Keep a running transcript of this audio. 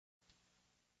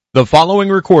The following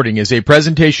recording is a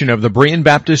presentation of the Berean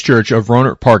Baptist Church of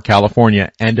Rohnert Park,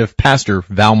 California, and of Pastor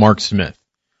Val Mark Smith.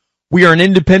 We are an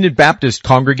independent Baptist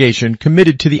congregation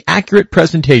committed to the accurate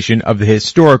presentation of the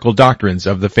historical doctrines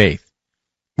of the faith.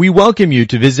 We welcome you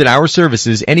to visit our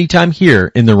services anytime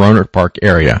here in the Rohnert Park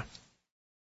area.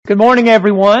 Good morning,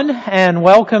 everyone, and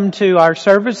welcome to our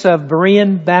service of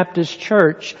Berean Baptist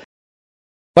Church.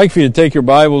 I'd like for you to take your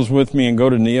Bibles with me and go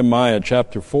to Nehemiah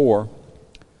chapter 4.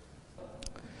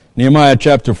 Nehemiah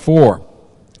chapter 4.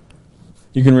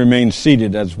 You can remain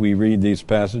seated as we read these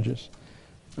passages.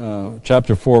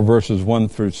 Chapter 4, verses 1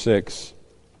 through 6.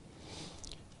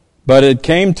 But it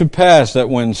came to pass that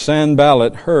when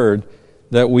Sanballat heard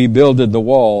that we builded the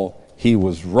wall, he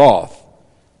was wroth,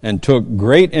 and took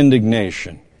great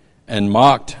indignation, and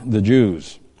mocked the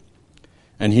Jews.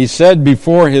 And he said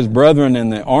before his brethren in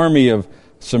the army of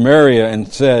Samaria,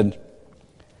 and said,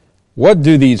 What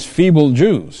do these feeble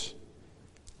Jews?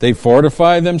 They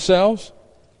fortify themselves?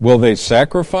 Will they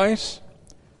sacrifice?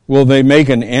 Will they make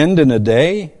an end in a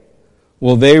day?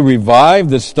 Will they revive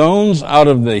the stones out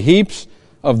of the heaps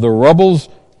of the rubbles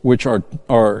which are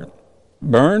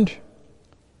burned?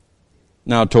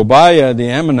 Now Tobiah the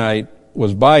Ammonite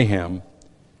was by him,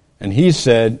 and he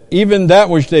said, Even that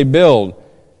which they build,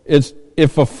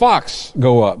 if a fox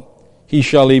go up, he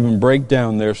shall even break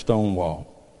down their stone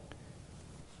wall.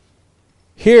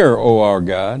 Hear, O our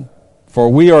God, for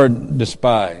we are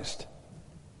despised,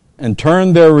 and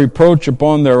turn their reproach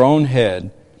upon their own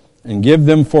head, and give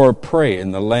them for a prey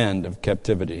in the land of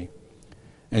captivity.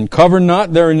 And cover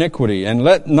not their iniquity, and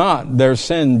let not their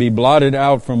sin be blotted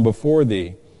out from before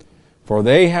thee, for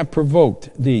they have provoked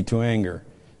thee to anger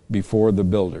before the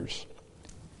builders.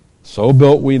 So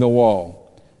built we the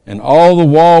wall, and all the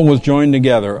wall was joined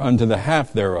together unto the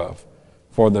half thereof,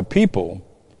 for the people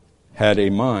had a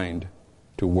mind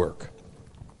to work.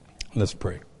 Let's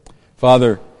pray.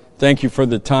 Father, thank you for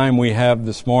the time we have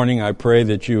this morning. I pray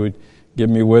that you would give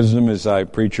me wisdom as I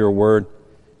preach your word,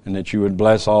 and that you would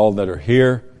bless all that are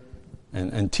here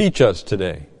and teach us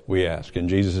today, we ask. In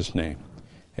Jesus' name,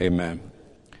 amen.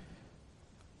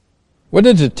 What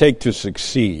does it take to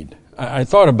succeed? I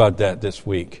thought about that this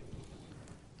week.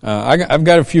 I've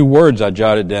got a few words I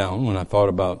jotted down when I thought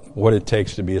about what it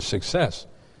takes to be a success.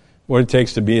 What it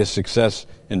takes to be a success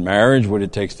in marriage, what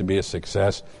it takes to be a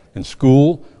success in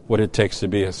school, what it takes to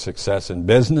be a success in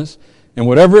business, and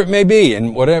whatever it may be.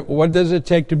 And what does it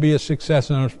take to be a success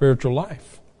in our spiritual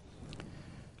life?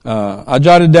 I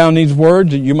jotted down these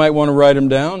words. You might want to write them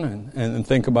down and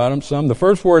think about them some. The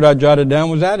first word I jotted down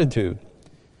was attitude.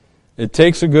 It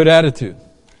takes a good attitude.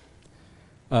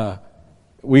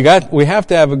 We have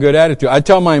to have a good attitude. I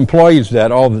tell my employees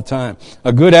that all the time.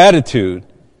 A good attitude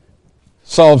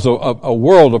solves a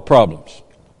world of problems.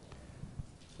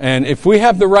 And if we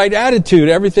have the right attitude,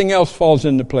 everything else falls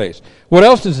into place. What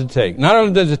else does it take? Not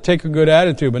only does it take a good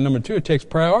attitude, but number two, it takes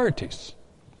priorities.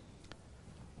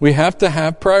 We have to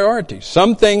have priorities.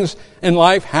 Some things in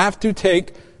life have to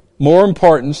take more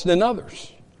importance than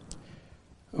others.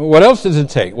 What else does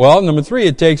it take? Well, number three,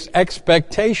 it takes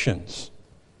expectations.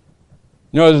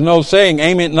 You know, there's no saying,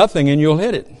 aim at nothing and you'll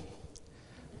hit it.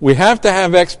 We have to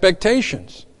have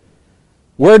expectations.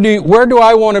 Where do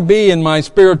I want to be in my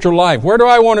spiritual life? Where do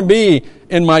I want to be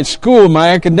in my school, my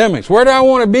academics? Where do I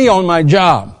want to be on my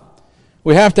job?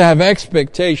 We have to have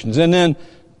expectations. And then,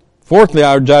 fourthly,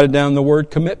 I jotted down the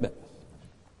word commitment.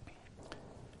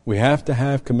 We have to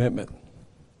have commitment.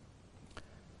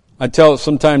 I tell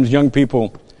sometimes young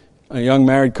people, young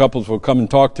married couples will come and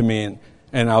talk to me,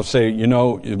 and I'll say, you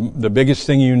know, the biggest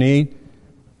thing you need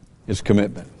is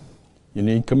commitment. You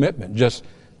need commitment. Just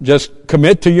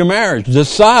commit to your marriage.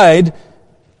 Decide.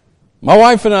 My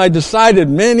wife and I decided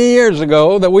many years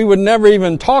ago that we would never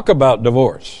even talk about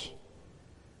divorce.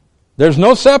 There's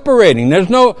no separating.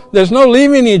 There's no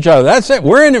leaving each other. That's it.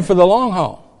 We're in it for the long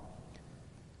haul.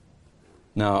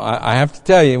 Now, I have to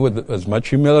tell you, with as much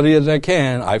humility as I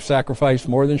can, I've sacrificed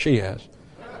more than she has.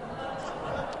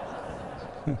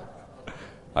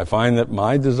 I find that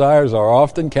my desires are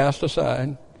often cast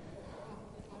aside.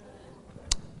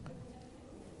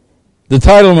 The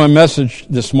title of my message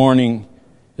this morning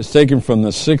is taken from the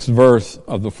 6th verse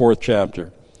of the 4th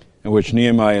chapter, in which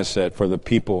Nehemiah said, For the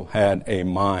people had a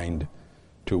mind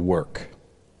to work.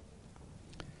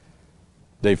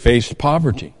 They faced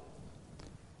poverty.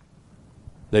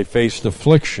 They faced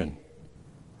affliction,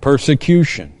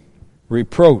 persecution,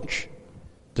 reproach,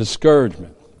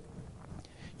 discouragement.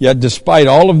 Yet despite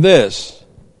all of this,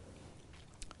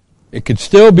 it could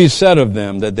still be said of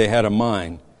them that they had a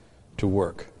mind to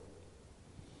work.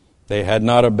 They had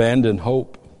not abandoned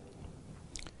hope.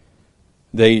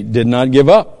 They did not give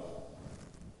up.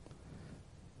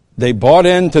 They bought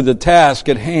into the task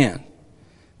at hand.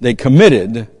 They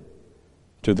committed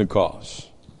to the cause.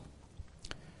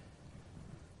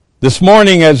 This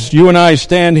morning, as you and I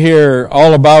stand here,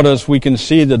 all about us, we can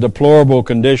see the deplorable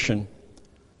condition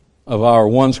of our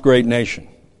once great nation.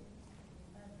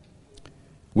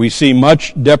 We see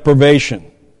much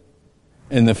deprivation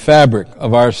in the fabric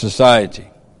of our society.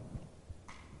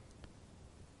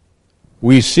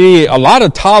 We see a lot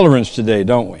of tolerance today,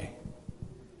 don't we?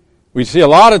 We see a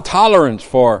lot of tolerance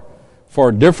for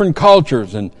different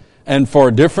cultures and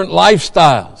for different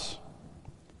lifestyles.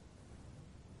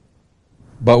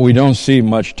 But we don't see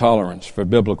much tolerance for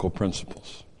biblical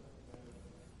principles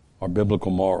or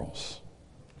biblical morals.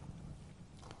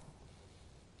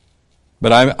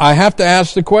 But I have to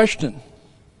ask the question,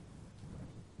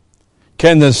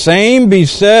 can the same be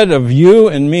said of you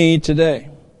and me today?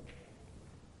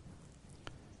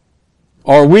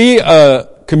 Are we a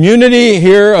community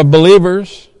here of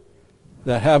believers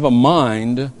that have a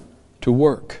mind to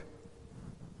work?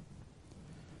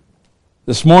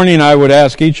 This morning I would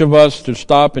ask each of us to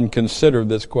stop and consider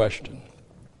this question.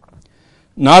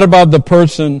 Not about the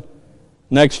person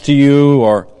next to you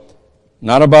or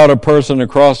not about a person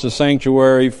across the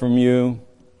sanctuary from you,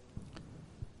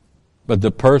 but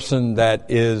the person that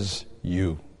is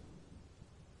you.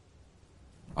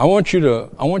 I want you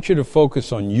to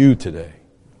focus on you today.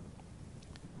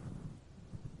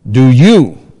 Do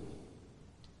you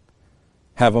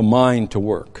have a mind to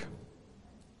work?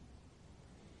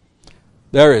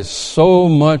 There is so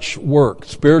much work,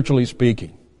 spiritually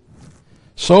speaking,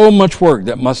 so much work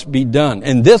that must be done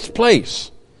in this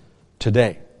place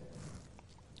today.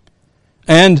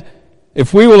 And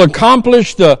if we will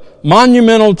accomplish the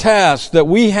monumental task that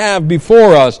we have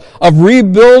before us of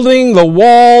rebuilding the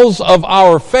walls of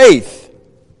our faith,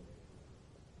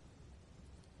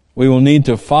 we will need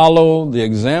to follow the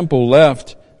example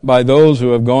left by those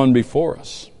who have gone before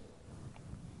us.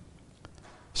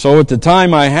 So at the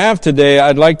time I have today,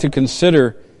 I'd like to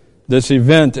consider this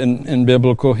event in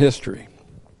biblical history.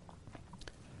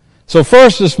 So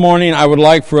first this morning, I would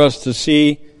like for us to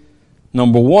see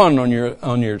number one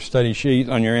on your study sheet,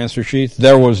 on your answer sheets,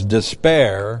 there was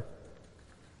despair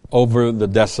over the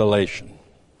desolation.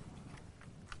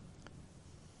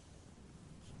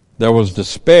 There was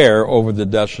despair over the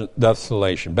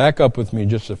desolation. Back up with me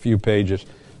just a few pages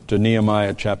to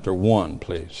Nehemiah chapter 1,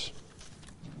 please.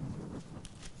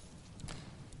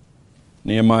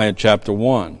 Nehemiah chapter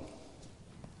 1.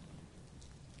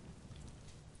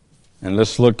 And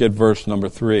let's look at verse number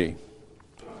 3.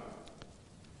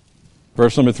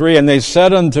 Verse number 3, and they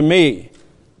said unto me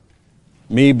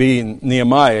being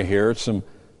Nehemiah here,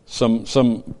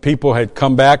 some people had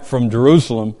come back from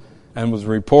Jerusalem and was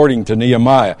reporting to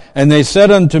Nehemiah. And they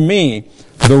said unto me,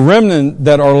 the remnant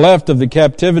that are left of the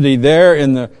captivity there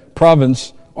in the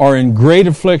province are in great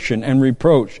affliction and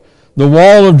reproach. The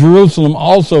wall of Jerusalem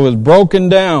also is broken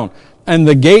down, and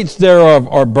the gates thereof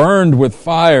are burned with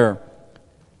fire.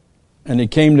 And it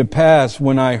came to pass,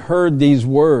 when I heard these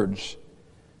words,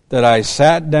 that I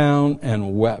sat down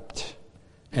and wept,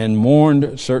 and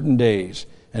mourned certain days,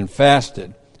 and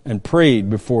fasted, and prayed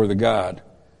before the God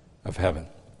of heaven.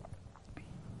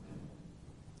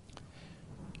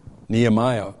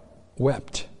 Nehemiah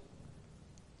wept.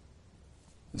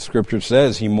 The scripture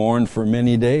says he mourned for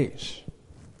many days.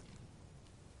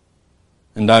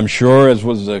 And I'm sure, as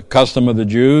was the custom of the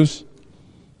Jews,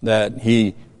 that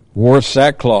he wore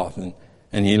sackcloth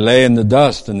and he lay in the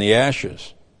dust and the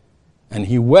ashes. And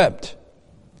he wept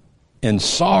in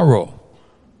sorrow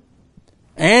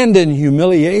and in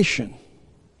humiliation.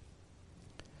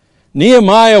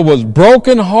 Nehemiah was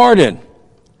brokenhearted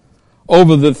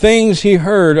over the things he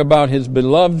heard about his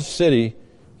beloved city,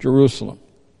 Jerusalem.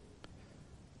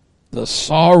 The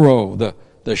sorrow,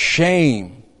 the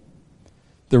shame,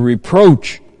 the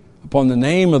reproach upon the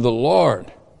name of the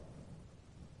Lord.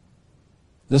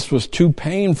 This was too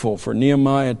painful for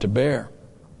Nehemiah to bear.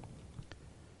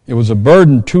 It was a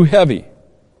burden too heavy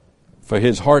for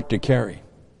his heart to carry.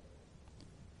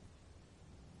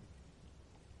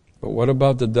 But what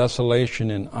about the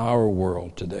desolation in our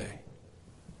world today?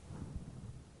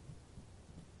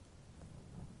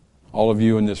 All of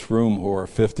you in this room who are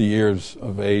 50 years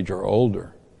of age or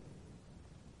older,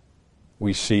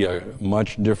 we see a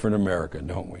much different America,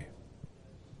 don't we?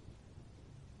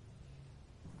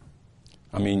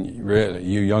 I mean, really,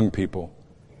 you young people,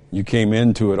 you came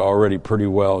into it already pretty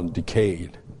well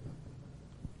decayed.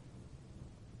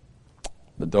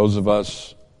 But those of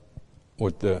us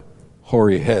with the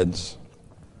hoary heads,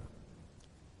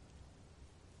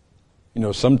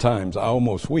 sometimes I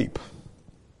almost weep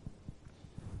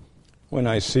when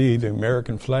I see the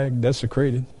American flag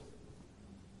desecrated.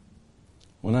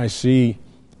 when I see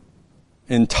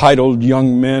entitled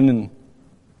young men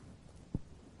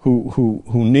who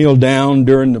kneel down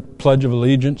during the Pledge of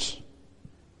Allegiance,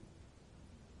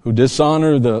 who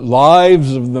dishonor the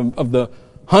lives of the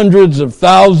hundreds of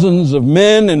thousands of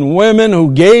men and women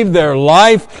who gave their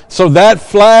life so that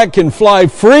flag can fly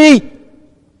free.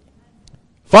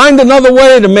 Find another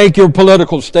way to make your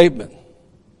political statement.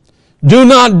 Do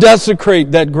not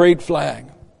desecrate that great flag.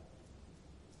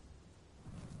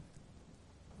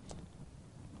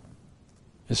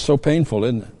 It's so painful,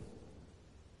 isn't it?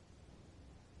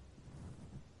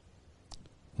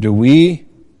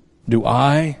 Do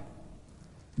I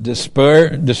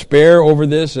despair over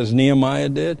this as Nehemiah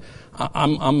did?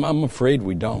 I'm afraid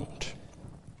we don't.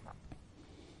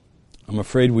 I'm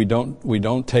afraid we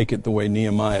don't take it the way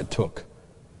Nehemiah took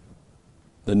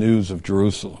the news of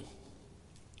Jerusalem.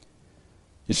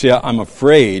 You see, I'm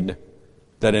afraid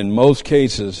that in most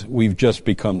cases we've just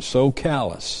become so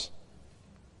callous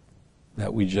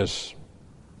that we just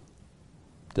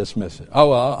dismiss it. Oh,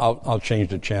 well, I'll change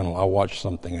the channel. I'll watch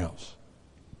something else.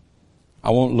 I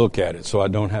won't look at it so I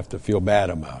don't have to feel bad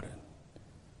about it.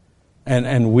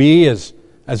 And we as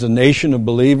a nation of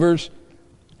believers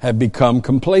have become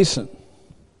complacent.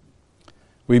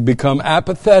 We've become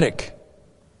apathetic.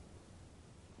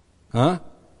 Huh?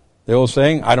 The old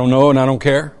saying, I don't know and I don't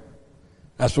care.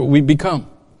 That's what we've become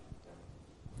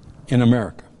in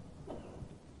America.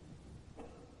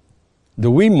 Do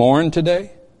we mourn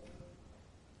today?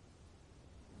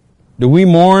 Do we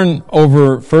mourn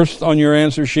over, first on your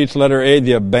answer sheets, letter A,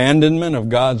 the abandonment of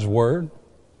God's Word?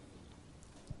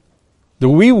 Do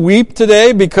we weep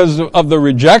today because of the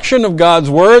rejection of God's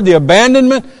Word, the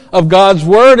abandonment of God's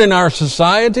Word in our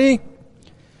society?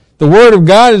 The Word of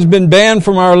God has been banned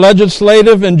from our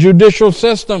legislative and judicial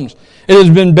systems. It has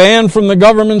been banned from the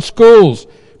government schools.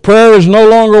 Prayer is no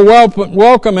longer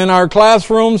welcome in our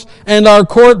classrooms and our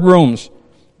courtrooms.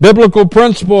 Biblical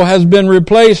principle has been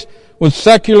replaced with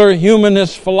secular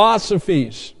humanist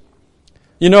philosophies.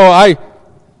 You know,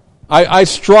 I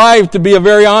strive to be a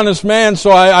very honest man,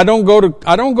 so I don't go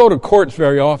to courts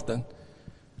very often.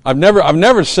 I've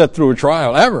never sat through a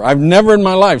trial, ever. I've never in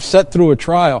my life sat through a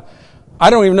trial. I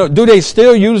don't even know. Do they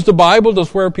still use the Bible to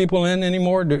swear people in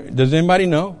anymore? Does anybody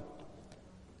know?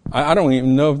 I don't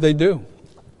even know if they do.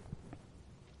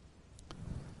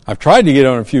 I've tried to get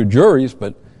on a few juries,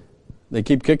 but they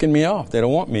keep kicking me off. They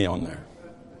don't want me on there.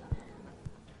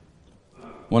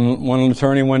 One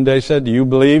attorney one day said, "Do you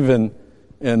believe in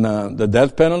the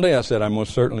death penalty?" I said, "I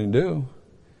most certainly do."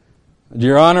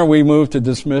 Your Honor, we moved to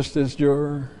dismiss this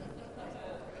juror.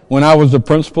 When I was the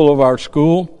principal of our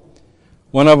school,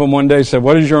 one of them one day said,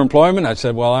 "What is your employment?" I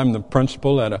said, "Well, I'm the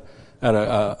principal at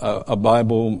a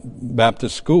Bible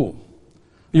Baptist school."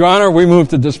 Your Honor, we moved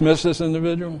to dismiss this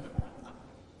individual.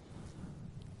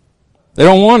 They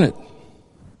don't want it.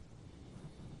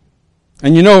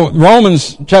 And you know,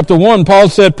 Romans chapter 1, Paul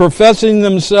said, professing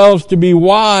themselves to be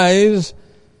wise,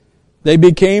 they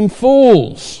became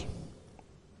fools.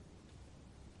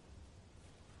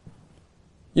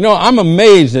 You know, I'm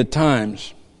amazed at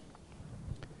times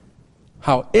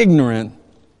how ignorant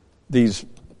these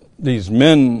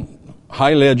men,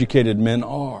 highly educated men,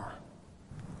 are.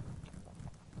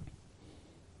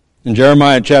 In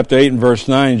Jeremiah chapter 8 and verse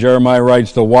 9, Jeremiah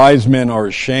writes, the wise men are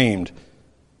ashamed.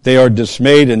 They are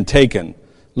dismayed and taken.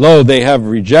 Lo, they have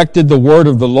rejected the word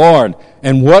of the Lord,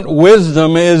 and what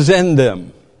wisdom is in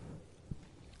them?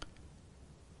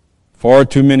 Far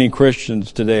too many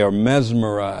Christians today are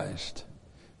mesmerized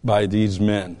by these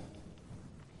men.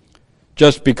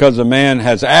 Just because a man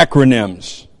has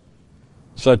acronyms,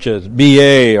 such as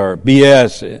BA or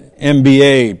BS,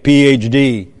 MBA,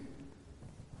 PhD,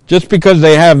 just because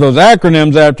they have those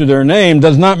acronyms after their name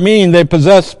does not mean they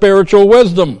possess spiritual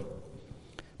wisdom.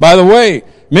 By the way,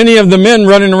 many of the men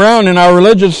running around in our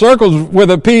religious circles with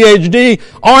a PhD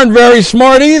aren't very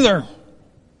smart either.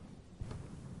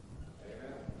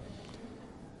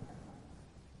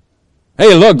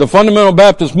 Hey, look, the fundamental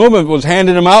Baptist movement was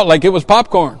handing them out like it was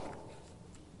popcorn.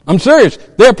 I'm serious.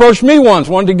 They approached me once,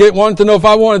 wanted to know if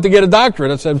I wanted to get a doctorate.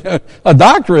 I said, a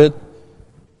doctorate?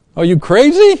 Are you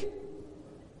crazy?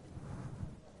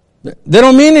 They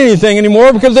don't mean anything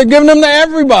anymore because they're giving them to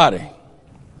everybody.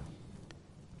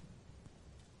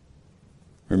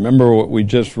 Remember what we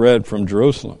just read from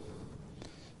Jerusalem.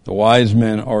 The wise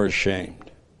men are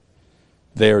ashamed.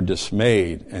 They are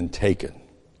dismayed and taken.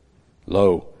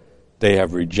 Lo, they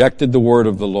have rejected the word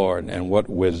of the Lord, and what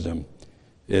wisdom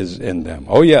is in them.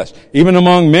 Oh yes, even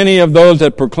among many of those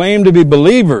that proclaim to be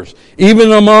believers,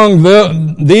 even among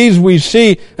these we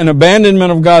see an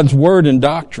abandonment of God's word and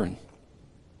doctrine.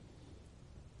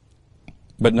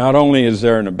 But not only is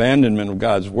there an abandonment of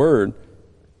God's word,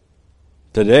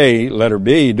 today, letter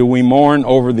B, do we mourn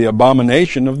over the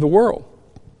abomination of the world.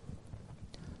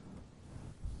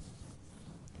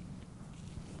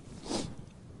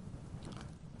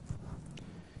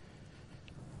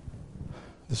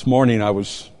 This morning I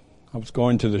was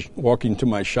walking to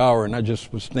my shower, and I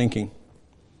just was thinking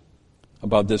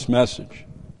about this message.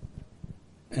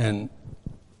 And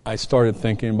I started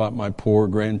thinking about my poor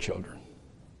grandchildren.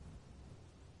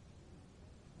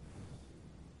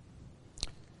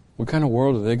 What kind of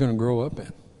world are they going to grow up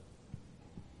in?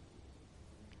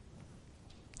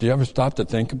 Do you ever stop to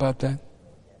think about that?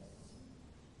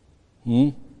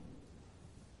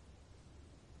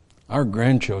 Our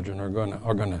grandchildren are going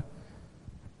to,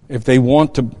 if they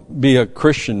want to be a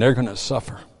Christian, they're going to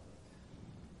suffer.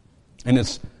 And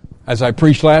it's, as I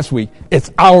preached last week, it's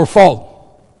our fault.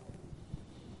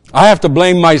 I have to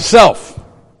blame myself.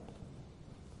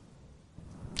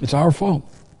 It's our fault.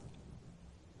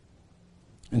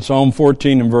 In Psalm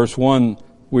 14 and verse 1,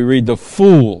 we read, "The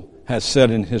fool has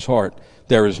said in his heart,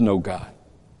 there is no God.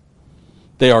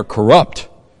 They are corrupt.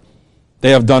 They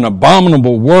have done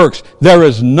abominable works. There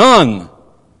is none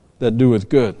that doeth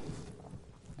good."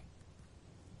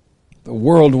 The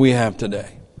world we have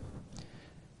today.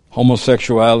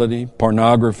 Homosexuality,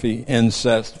 pornography,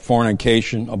 incest,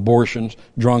 fornication, abortions,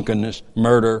 drunkenness,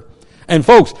 murder. And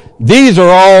folks, these are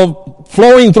all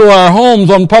flowing through our homes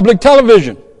on public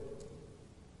television.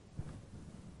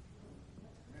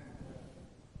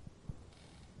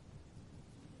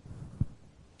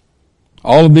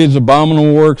 All of these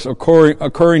abominable works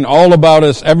occurring all about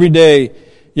us every day,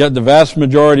 yet the vast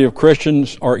majority of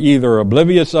Christians are either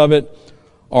oblivious of it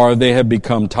or they have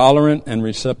become tolerant and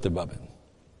receptive of it.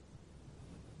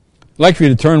 I'd like for you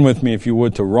to turn with me, if you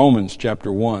would, to Romans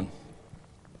chapter 1.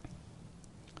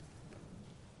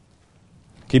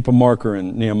 Keep a marker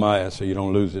in Nehemiah so you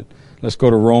don't lose it. Let's go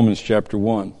to Romans chapter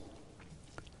 1.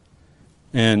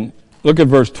 And look at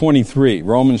verse 23.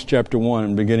 Romans chapter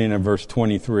 1, beginning at verse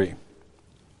 23.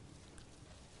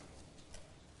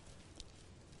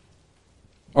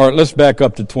 All right, let's back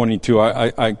up to 22.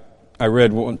 I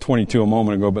read 22 a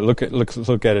moment ago, but let's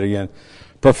look at it again.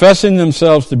 "Professing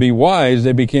themselves to be wise,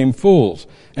 they became fools,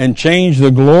 and changed the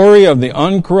glory of the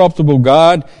uncorruptible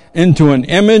God into an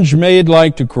image made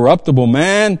like to corruptible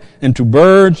man, and to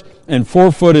birds, and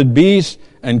four-footed beasts,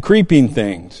 and creeping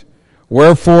things.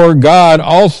 Wherefore God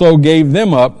also gave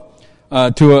them up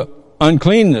to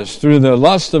uncleanness through the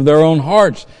lust of their own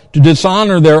hearts, to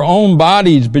dishonor their own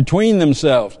bodies between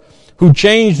themselves, who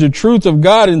changed the truth of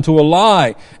God into a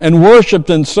lie, and worshipped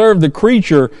and served the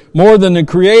creature more than the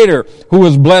Creator, who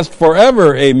is blessed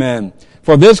forever. Amen.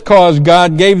 For this cause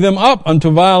God gave them up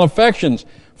unto vile affections.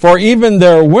 For even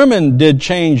their women did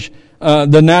change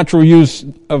the natural use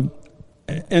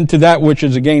into that which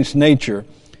is against nature.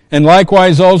 And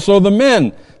likewise also the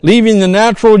men, leaving the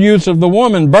natural use of the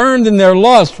woman, burned in their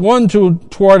lust one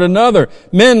toward another,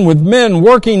 men with men,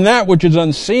 working that which is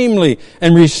unseemly,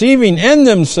 and receiving in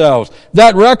themselves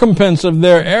that recompense of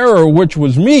their error which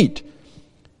was meet.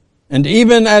 And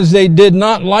even as they did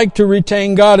not like to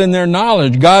retain God in their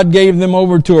knowledge, God gave them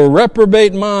over to a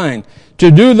reprobate mind, to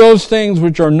do those things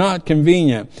which are not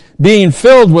convenient, being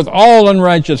filled with all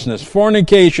unrighteousness,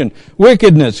 fornication,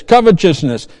 wickedness,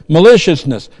 covetousness,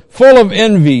 maliciousness, full of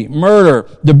envy, murder,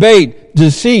 debate,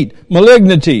 deceit,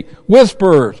 malignity,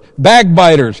 whisperers,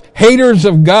 backbiters, haters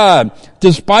of God,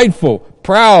 despiteful,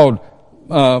 proud,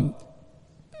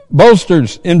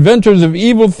 boasters, inventors of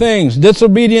evil things,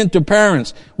 disobedient to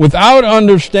parents, without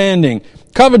understanding,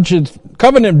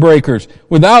 covenant breakers,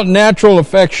 without natural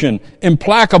affection,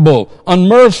 implacable,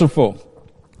 unmerciful,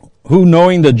 who,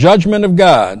 knowing the judgment of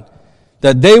God,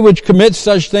 that they which commit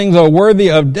such things are worthy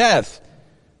of death,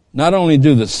 not only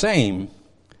do the same,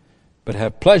 but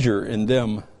have pleasure in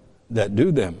them that do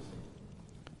them.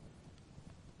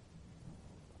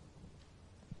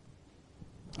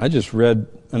 I just read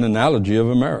an analogy of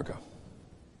America.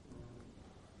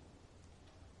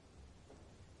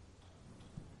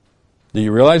 Do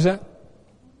you realize that?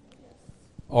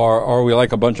 Or are we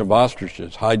like a bunch of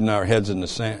ostriches hiding our heads in the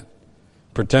sand,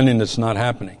 pretending it's not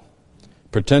happening,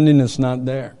 pretending it's not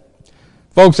there?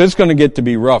 Folks, it's going to get to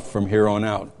be rough from here on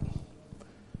out.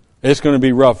 It's going to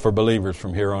be rough for believers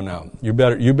from here on out. You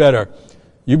better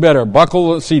buckle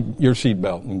your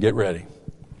seatbelt and get ready.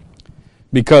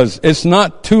 Because it's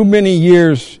not too many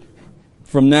years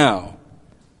from now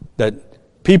that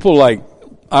people like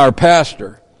our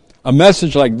pastor, a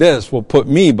message like this will put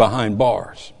me behind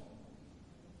bars.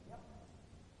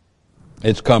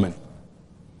 It's coming.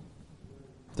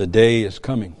 The day is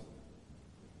coming.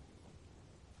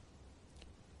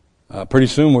 Pretty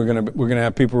soon we're gonna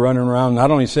have people running around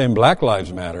not only saying Black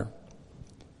lives matter,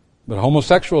 but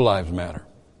homosexual lives matter,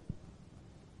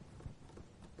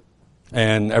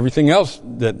 and everything else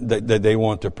that they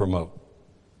want to promote.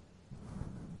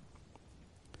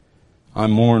 I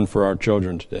mourn for our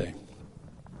children today.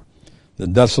 The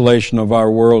desolation of our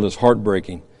world is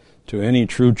heartbreaking to any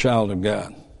true child of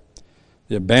God.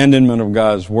 The abandonment of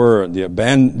God's word, the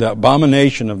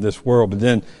abomination of this world. But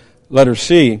then, letter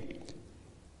C,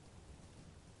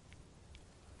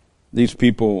 these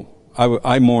people,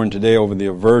 I mourn today over the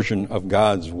aversion of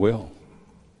God's will.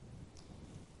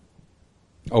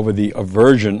 Over the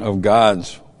aversion of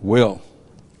God's will.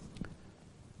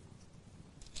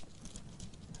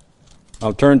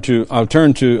 Let's turn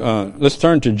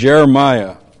to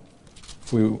Jeremiah,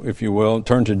 if you will.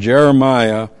 Turn to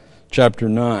Jeremiah chapter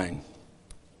 9.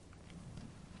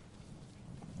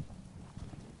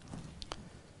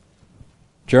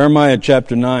 Jeremiah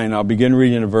chapter 9, I'll begin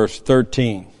reading at verse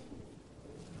 13.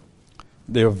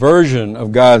 The aversion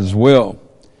of God's will.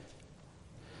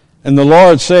 And the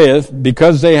Lord saith,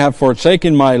 because they have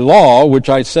forsaken my law, which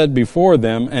I set before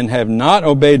them, and have not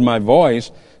obeyed my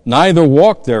voice, neither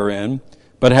walked therein,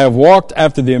 but have walked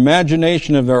after the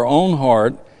imagination of their own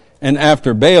heart, and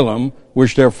after Balaam,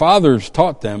 which their fathers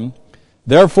taught them.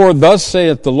 Therefore thus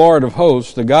saith the Lord of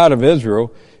hosts, the God of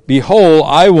Israel, behold,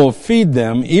 I will feed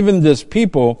them, even this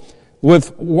people,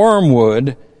 with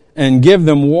wormwood, and give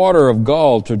them water of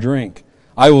gall to drink.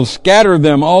 I will scatter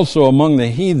them also among the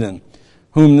heathen,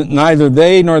 whom neither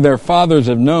they nor their fathers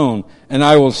have known, and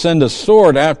I will send a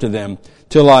sword after them,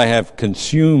 till I have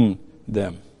consumed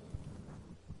them.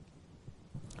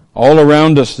 All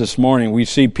around us this morning, we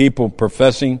see people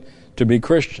professing to be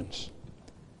Christians.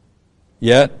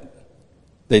 Yet,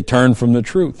 they turn from the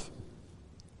truth.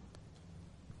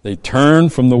 They turn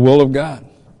from the will of God.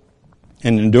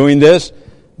 And in doing this,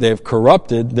 they have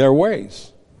corrupted their ways.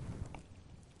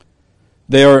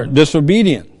 They are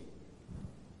disobedient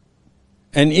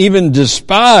and even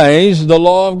despise the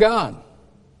law of God,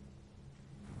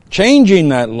 changing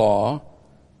that law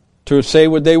to say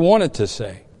what they want it to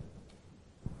say.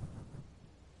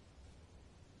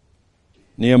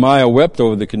 Nehemiah wept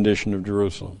over the condition of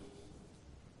Jerusalem.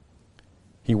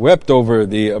 He wept over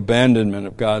the abandonment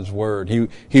of God's word.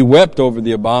 He wept over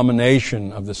the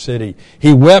abomination of the city.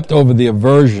 He wept over the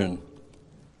aversion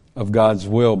of God's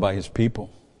will by his people.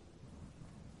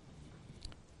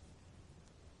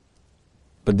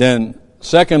 But then,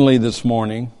 secondly, this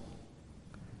morning,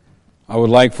 I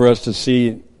would like for us to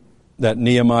see that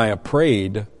Nehemiah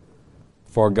prayed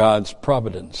for God's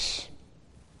providence.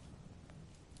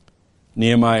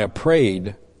 Nehemiah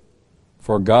prayed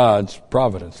for God's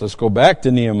providence. Let's go back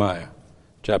to Nehemiah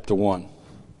chapter 1.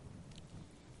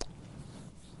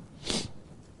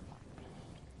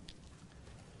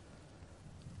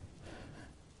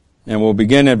 And we'll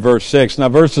begin at verse 6. Now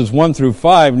verses 1 through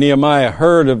 5, Nehemiah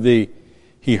heard of the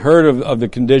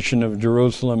condition of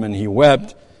Jerusalem, and he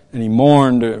wept and he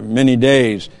mourned many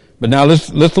days. But now let's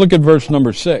look at verse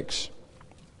number 6.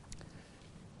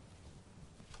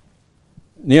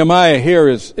 Nehemiah here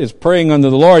is praying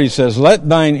unto the Lord. He says, let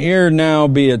thine ear now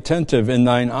be attentive and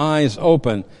thine eyes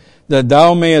open, that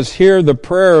thou mayest hear the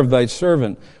prayer of thy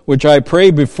servant, which I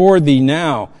pray before thee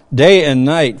now, day and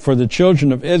night, for the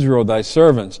children of Israel, thy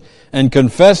servants, and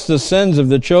confess the sins of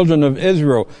the children of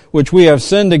Israel, which we have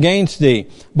sinned against thee.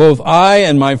 Both I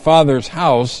and my father's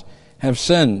house have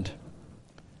sinned.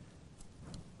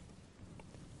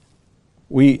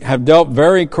 We have dealt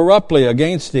very corruptly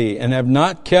against thee, and have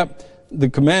not kept the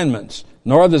commandments,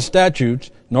 nor the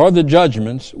statutes, nor the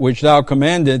judgments, which thou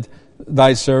commanded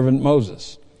thy servant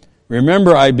Moses.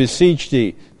 Remember, I beseech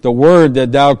thee, the word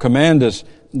that thou commandest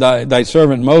thy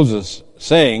servant Moses,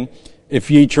 saying,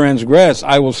 if ye transgress,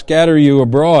 I will scatter you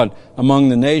abroad among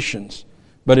the nations.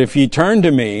 But if ye turn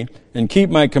to me, and keep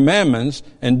my commandments,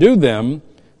 and do them,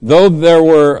 though there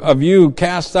were of you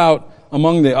cast out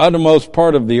among the uttermost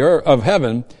part of the earth, of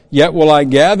heaven, yet will I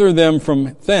gather them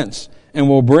from thence, and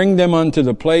will bring them unto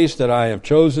the place that I have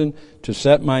chosen to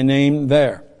set my name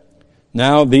there.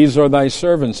 Now these are thy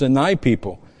servants and thy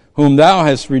people, whom thou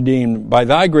hast redeemed by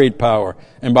thy great power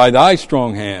and by thy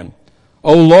strong hand.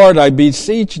 O Lord, I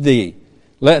beseech thee,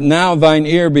 let now thine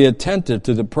ear be attentive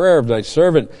to the prayer of thy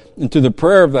servant and to the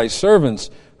prayer of thy servants,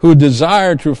 who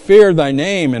desire to fear thy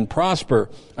name and prosper.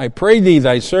 I pray thee,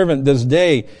 thy servant, this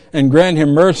day, and grant him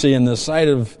mercy in the sight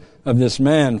of this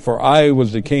man, for I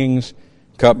was the king's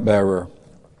cupbearer.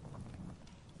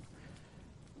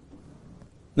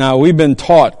 Now, we've been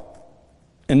taught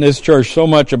in this church so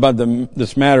much about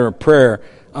this matter of prayer.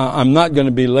 I'm not going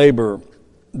to belabor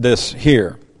this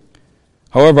here.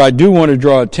 However, I do want to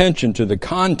draw attention to the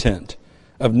content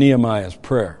of Nehemiah's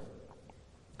prayer.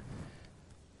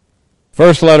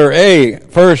 First letter A,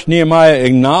 first Nehemiah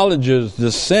acknowledges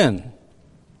the sin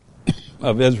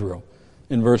of Israel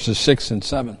in verses 6 and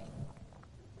 7.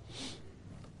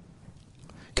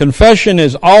 Confession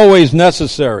is always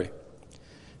necessary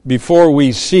before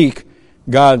we seek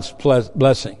God's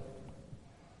blessing.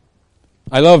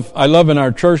 I love in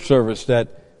our church service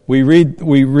that we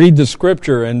read the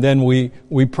scripture and then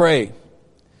we pray.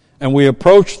 And we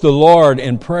approach the Lord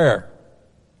in prayer.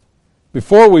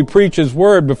 Before we preach His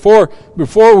Word, before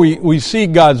we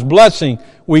seek God's blessing,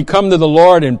 we come to the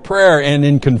Lord in prayer and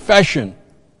in confession.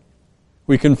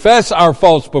 We confess our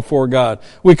faults before God.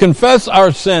 We confess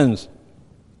our sins.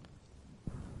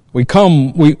 We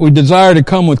desire to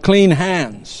come with clean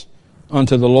hands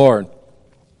unto the Lord.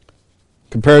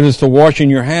 Compare this to washing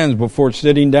your hands before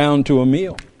sitting down to a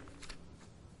meal.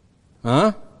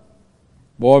 Huh?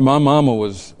 Boy, my mama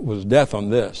was death on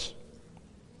this.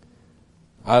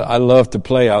 I loved to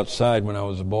play outside when I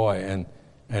was a boy,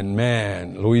 and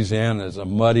man, Louisiana is a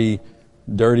muddy,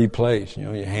 dirty place. You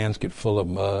know, your hands get full of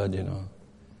mud, you know.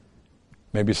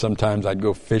 Maybe sometimes I'd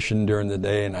go fishing during the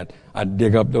day and I'd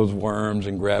dig up those worms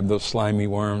and grab those slimy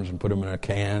worms and put them in a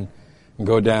can and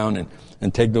go down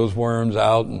and take those worms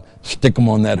out and stick them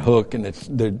on that hook, and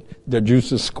their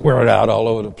juices squirt out all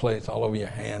over the place, all over your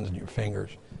hands and your fingers.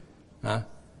 Huh?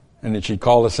 And then she'd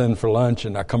call us in for lunch,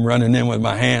 and I'd come running in with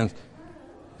my hands.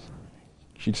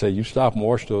 She'd say, "You stop and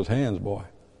wash those hands, boy.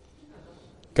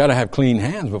 Got to have clean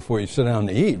hands before you sit down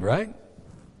to eat, right?"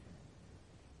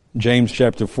 James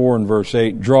chapter 4 and verse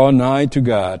 8, "Draw nigh to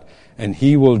God, and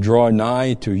He will draw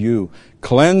nigh to you.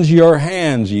 Cleanse your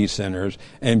hands, ye sinners,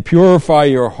 and purify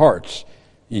your hearts,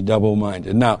 ye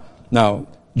double-minded." Now,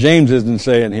 James isn't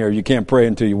saying here you can't pray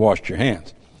until you washed your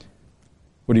hands.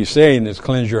 What he's saying is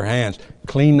cleanse your hands.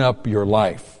 Clean up your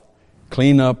life.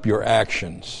 Clean up your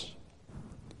actions.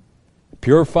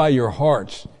 Purify your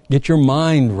hearts. Get your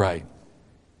mind right.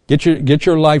 Get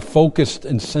your life focused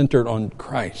and centered on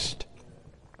Christ.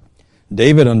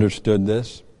 David understood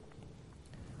this.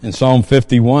 In Psalm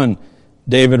 51,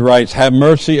 David writes, "Have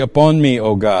mercy upon me,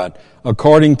 O God,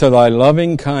 according to thy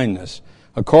loving kindness,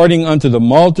 according unto the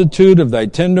multitude of thy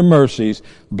tender mercies,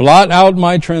 blot out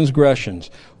my transgressions.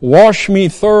 Wash me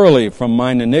thoroughly from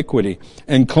mine iniquity,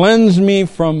 and cleanse me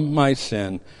from my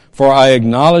sin. For I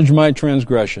acknowledge my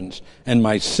transgressions, and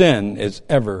my sin is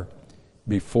ever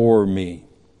before me."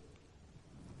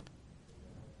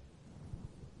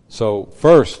 So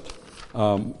first,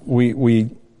 we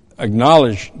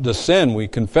acknowledge the sin, we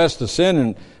confess the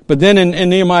sin, but then in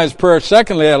Nehemiah's prayer,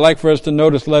 secondly, I'd like for us to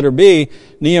notice letter B,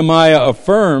 Nehemiah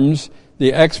affirms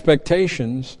the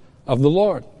expectations of the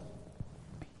Lord.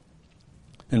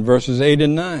 In verses 8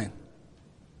 and 9.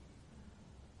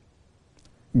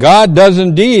 God does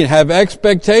indeed have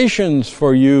expectations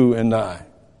for you and I.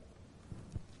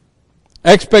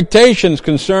 Expectations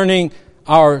concerning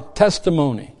our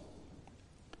testimony.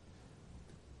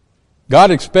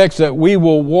 God expects that we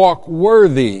will walk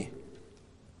worthy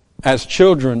as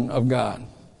children of God.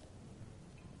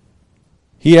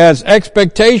 He has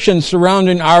expectations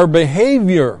surrounding our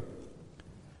behavior.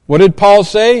 What did Paul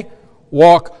say?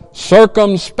 Walk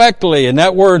circumspectly. And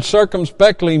that word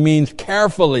circumspectly means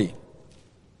carefully.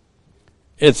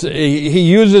 He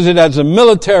uses it as a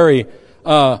military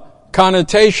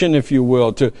connotation, if you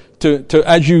will, to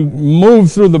as you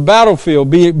move through the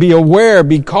battlefield, be aware,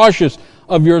 be cautious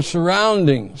of your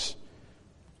surroundings.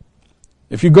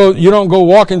 If you don't go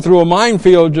walking through a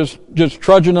minefield just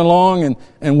trudging along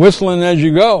and whistling as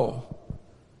you go.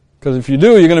 Because if you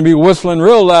do, you're going to be whistling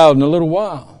real loud in a little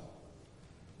while.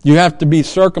 You have to be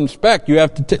circumspect. You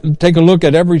have to take a look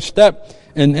at every step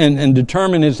and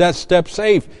determine, is that step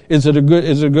safe? Is it a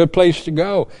good place to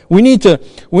go? We need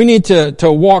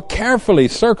to walk carefully,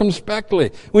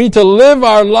 circumspectly. We need to live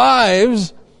our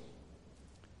lives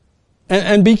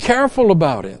and be careful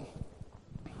about it.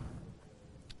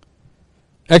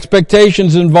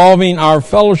 Expectations involving our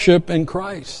fellowship in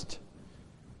Christ.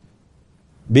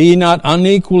 Be not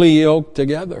unequally yoked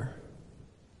together.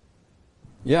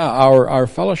 Yeah, our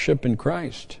fellowship in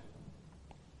Christ.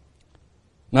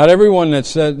 Not everyone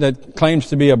that claims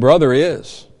to be a brother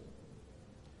is.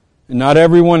 And not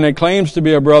everyone that claims to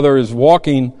be a brother is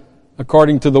walking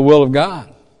according to the will of God.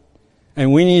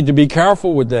 And we need to be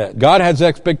careful with that. God has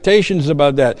expectations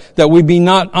about that we be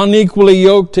not unequally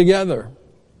yoked together.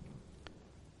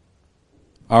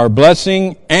 Our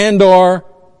blessing and or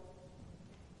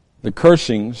the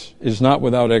cursings is not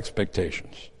without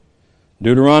expectations.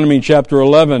 Deuteronomy chapter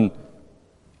 11,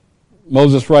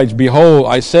 Moses writes, "Behold,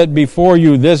 I set before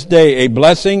you this day a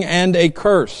blessing and a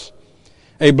curse.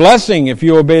 A blessing if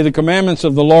you obey the commandments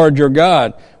of the Lord your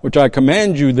God, which I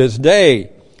command you this day,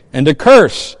 and a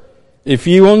curse if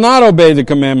ye will not obey the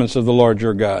commandments of the Lord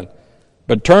your God,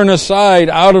 but turn aside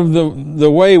out of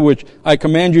the way which I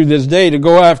command you this day to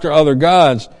go after other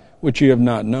gods which ye have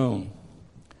not known."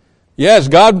 Yes,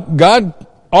 God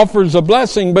offers a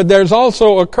blessing, but there's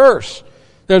also a curse.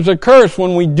 There's a curse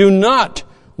when we do not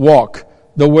walk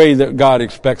the way that God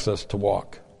expects us to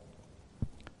walk.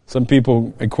 Some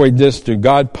people equate this to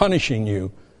God punishing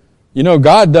you. You know,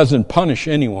 God doesn't punish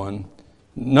anyone,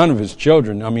 none of His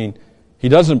children. I mean, He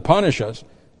doesn't punish us.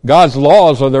 God's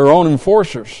laws are their own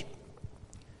enforcers.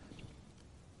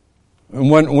 And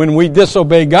when we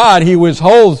disobey God, He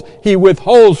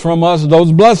withholds from us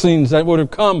those blessings that would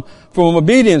have come from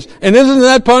obedience. And isn't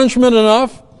that punishment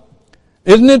enough?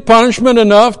 Isn't it punishment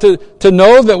enough to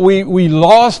know that we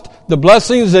lost the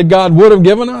blessings that God would have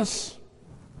given us?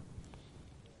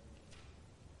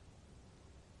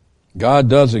 God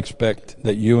does expect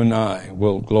that you and I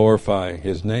will glorify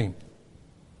His name.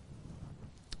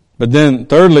 But then,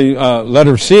 thirdly,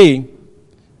 letter C,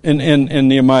 in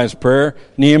Nehemiah's prayer,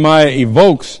 Nehemiah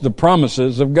evokes the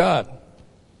promises of God.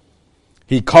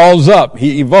 He calls up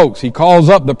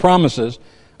the promises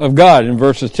of God in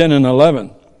verses 10 and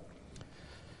 11.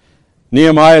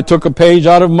 Nehemiah took a page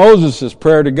out of Moses'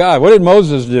 prayer to God. What did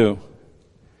Moses do?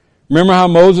 Remember how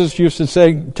Moses used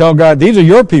to tell God, "These are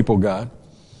your people, God.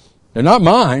 They're not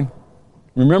mine."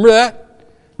 Remember that?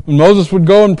 When Moses would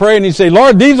go and pray and he'd say,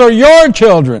 "Lord, these are your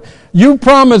children. You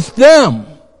promised them.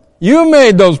 You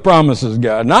made those promises,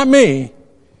 God, not me.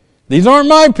 These aren't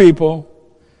my people."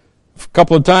 A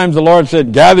couple of times the Lord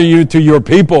said, "Gather you to your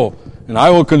people, and I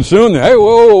will consume them." Hey,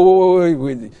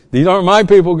 whoa. These aren't my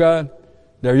people, God.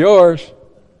 They're yours.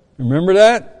 Remember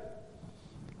that?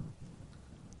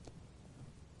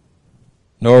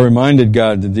 Noah reminded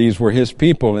God that these were His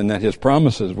people and that His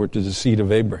promises were to the seed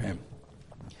of Abraham.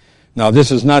 Now,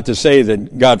 this is not to say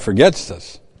that God forgets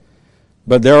us,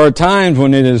 but there are times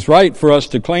when it is right for us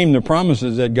to claim the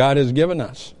promises that God has given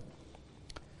us.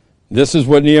 This is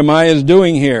what Nehemiah is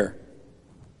doing here.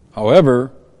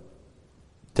 However,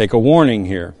 take a warning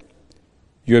here.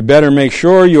 You had better make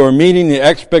sure you are meeting the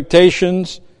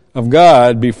expectations of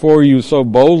God before you so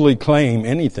boldly claim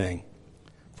anything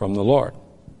from the Lord.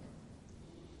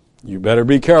 You better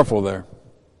be careful there.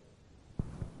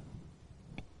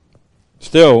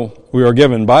 Still, we are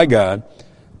given by God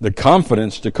the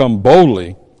confidence to come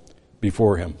boldly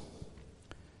before Him.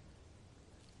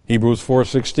 Hebrews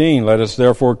 4:16, "Let us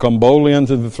therefore come boldly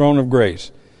unto the throne of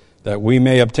grace, that we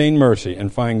may obtain mercy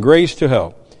and find grace to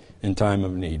help in time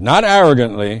of need." Not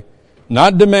arrogantly,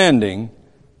 not demanding,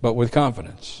 but with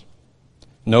confidence,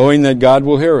 knowing that God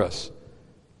will hear us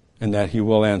and that He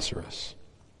will answer us.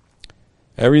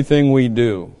 Everything we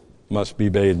do must be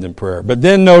bathed in prayer. But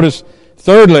then notice,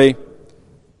 thirdly,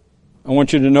 I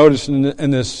want you to notice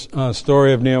in this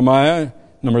story of Nehemiah,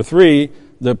 number 3,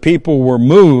 the people were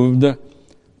moved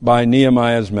by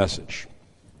Nehemiah's message.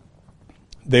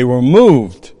 They were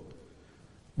moved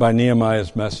by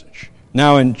Nehemiah's message.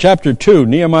 Now in chapter 2,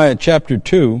 Nehemiah chapter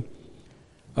 2,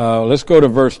 let's go to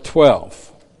verse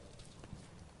 12.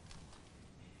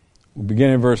 We'll begin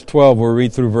in verse 12. We'll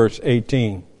read through verse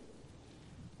 18.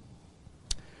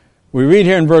 We read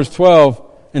here in verse 12,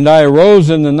 "And I arose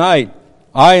in the night,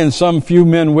 I and some few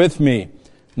men with me.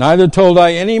 Neither told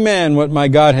I any man what my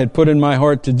God had put in my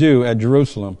heart to do at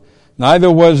Jerusalem.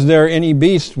 Neither was there any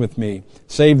beast with me,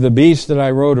 save the beast that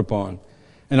I rode upon.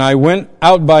 And I went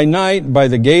out by night by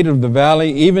the gate of the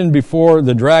valley, even before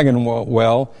the dragon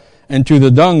well, and to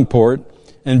the dung port,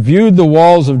 and viewed the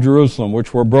walls of Jerusalem,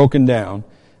 which were broken down,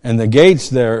 and the gates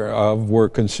thereof were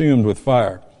consumed with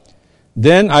fire.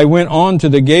 Then I went on to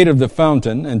the gate of the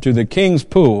fountain, and to the king's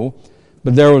pool,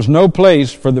 but there was no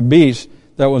place for the beast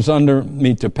that was under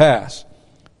me to pass.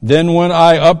 Then went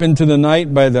I up into the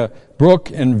night by the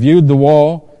brook, and viewed the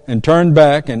wall, and turned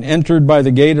back, and entered by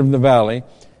the gate of the valley,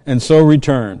 and so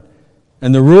returned.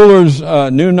 And the rulers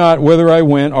knew not whither I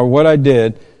went or what I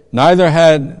did, neither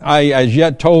had I as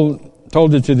yet told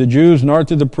it to the Jews, nor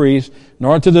to the priests,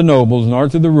 nor to the nobles, nor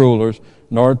to the rulers,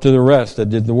 nor to the rest that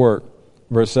did the work."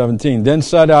 Verse 17, "Then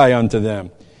said I unto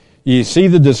them, Ye see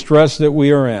the distress that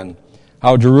we are in,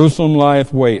 how Jerusalem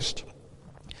lieth waste,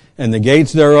 and the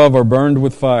gates thereof are burned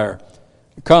with fire.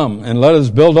 Come, and let us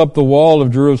build up the wall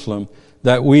of Jerusalem,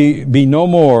 that we be no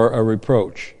more a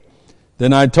reproach.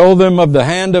 Then I told them of the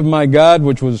hand of my God,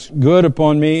 which was good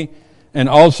upon me, and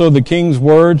also the king's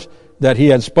words that he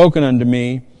had spoken unto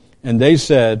me. And they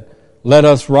said, Let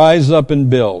us rise up and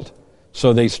build.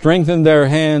 So they strengthened their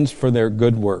hands for their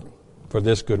good work, for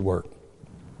this good work.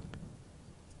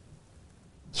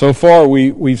 So far,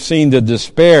 we've seen the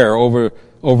despair over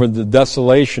the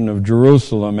desolation of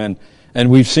Jerusalem, and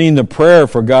we've seen the prayer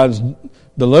for God's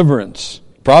deliverance,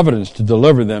 providence to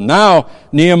deliver them. Now,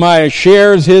 Nehemiah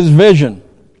shares his vision.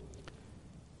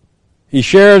 He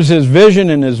shares his vision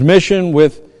and his mission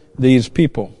with these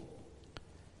people.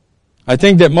 I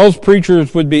think that most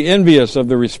preachers would be envious of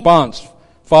the response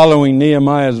following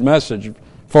Nehemiah's message.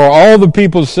 For all the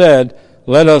people said,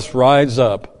 "Let us rise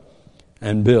up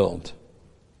and build."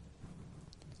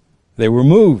 They were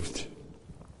moved.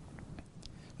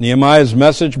 Nehemiah's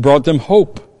message brought them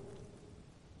hope.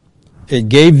 It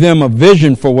gave them a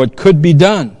vision for what could be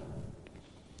done.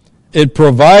 It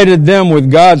provided them with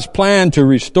God's plan to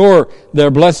restore their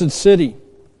blessed city.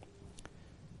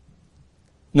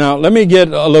 Now, let me get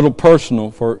a little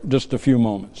personal for just a few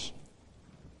moments.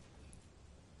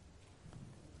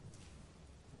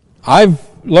 I've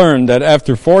learned that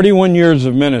after 41 years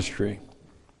of ministry,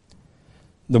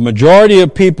 the majority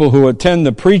of people who attend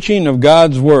the preaching of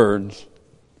God's words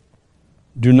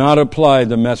do not apply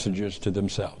the messages to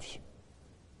themselves.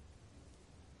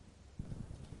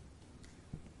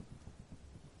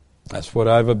 That's what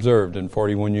I've observed in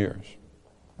 41 years.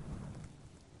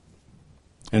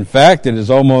 In fact, it is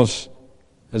almost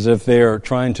as if they are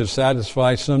trying to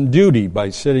satisfy some duty by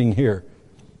sitting here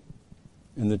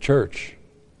in the church.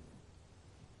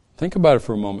 Think about it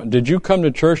for a moment. Did you come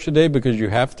to church today because you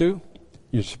have to?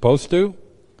 You're supposed to?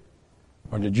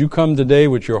 Or did you come today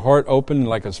with your heart open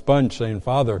like a sponge saying,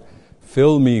 "Father,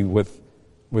 fill me with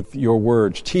your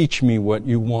words. Teach me what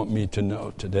you want me to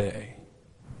know today"?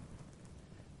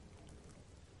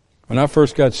 When I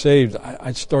first got saved,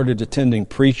 I started attending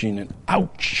preaching, and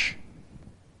ouch!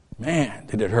 Man,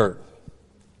 did it hurt.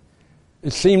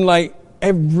 It seemed like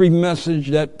every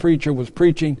message that preacher was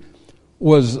preaching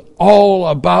was all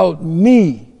about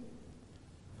me.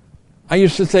 I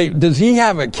used to say, does he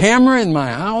have a camera in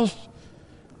my house?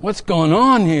 What's going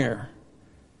on here?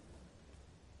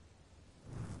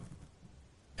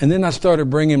 And then I started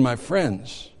bringing my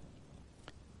friends.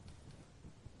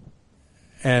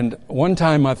 And one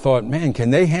time I thought, man,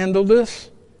 can they handle this?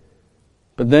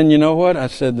 But then you know what? I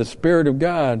said, the Spirit of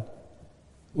God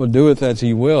will doeth as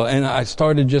He will. And I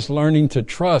started just learning to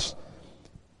trust.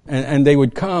 And they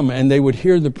would come and they would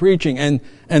hear the preaching and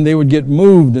they would get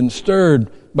moved and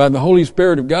stirred by the Holy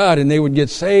Spirit of God, and they would get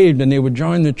saved and they would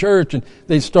join the church and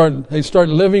they start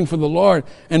living for the Lord,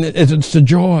 and it's a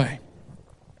joy.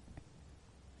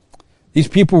 These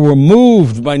people were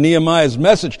moved by Nehemiah's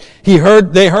message. They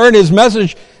heard his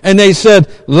message, and they said,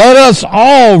 "Let us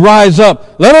all rise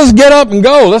up. Let us get up and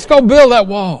go. Let's go build that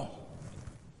wall."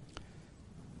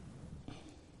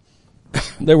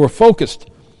 They were focused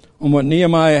on what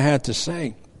Nehemiah had to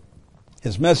say.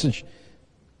 His message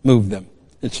moved them.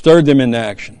 It stirred them into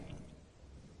action.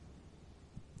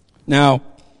 Now,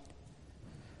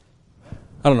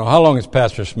 I don't know, how long has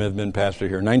Pastor Smith been pastor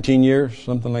here? 19 years?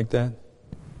 Something like that?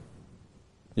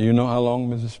 Do you know how long,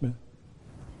 Mrs. Smith?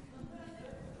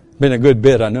 Been a good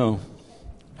bit, I know.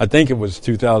 I think it was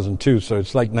 2002, so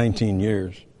it's like 19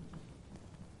 years.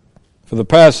 For the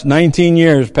past 19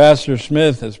 years, Pastor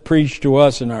Smith has preached to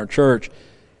us in our church.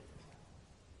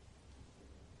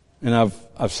 And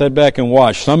I've sat back and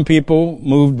watched. Some people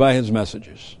moved by his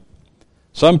messages.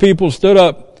 Some people stood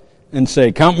up and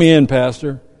say, "Count me in,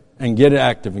 Pastor," and get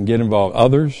active and get involved.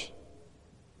 Others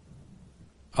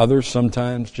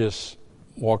sometimes just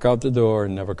walk out the door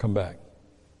and never come back.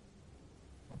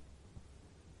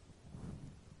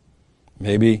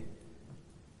 Maybe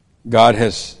God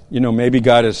has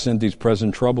sent these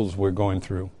present troubles we're going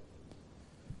through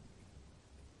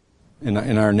in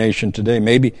our nation today.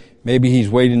 Maybe He's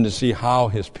waiting to see how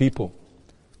His people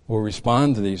will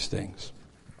respond to these things.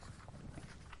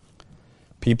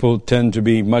 People tend to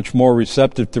be much more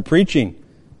receptive to preaching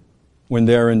when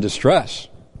they're in distress.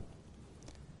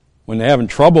 When they're having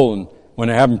trouble and when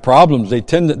they're having problems, they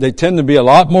tend to be a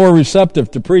lot more receptive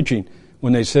to preaching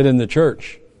when they sit in the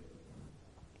church.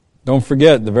 Don't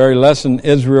forget, the very lesson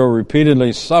Israel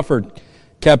repeatedly suffered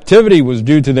captivity was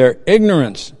due to their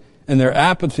ignorance and their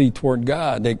apathy toward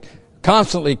God. They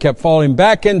constantly kept falling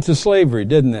back into slavery,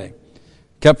 didn't they?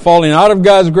 Kept falling out of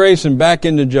God's grace and back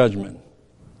into judgment.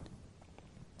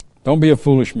 Don't be a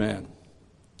foolish man.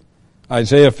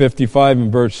 Isaiah 55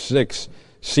 and verse 6,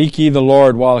 "Seek ye the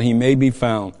Lord while He may be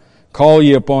found. Call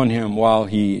ye upon Him while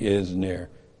He is near."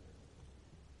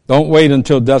 Don't wait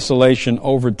until desolation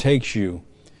overtakes you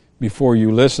before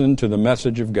you listen to the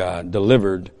message of God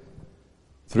delivered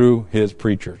through His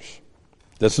preachers.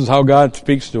 This is how God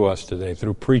speaks to us today,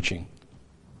 through preaching.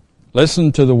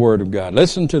 Listen to the Word of God.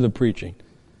 Listen to the preaching.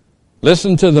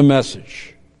 Listen to the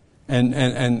message.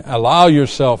 And allow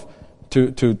yourself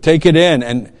to take it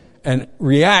in and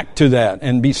react to that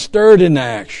and be stirred into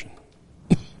action.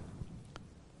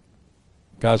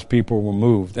 God's people were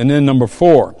moved. And then number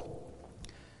 4,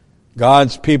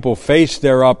 God's people faced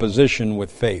their opposition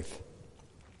with faith.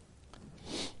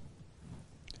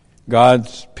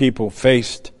 God's people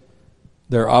faced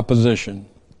their opposition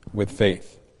with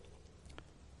faith.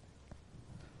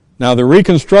 Now, the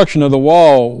reconstruction of the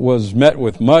wall was met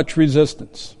with much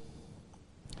resistance.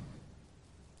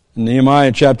 In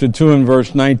Nehemiah chapter 2 and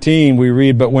verse 19, we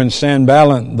read, "But when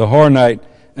Sanballat the Horonite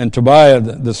and Tobiah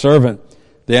the servant,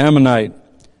 the Ammonite,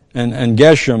 and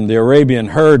Geshem the Arabian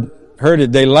heard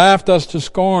it, they laughed us to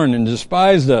scorn and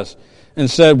despised us,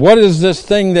 and said, What is this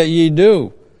thing that ye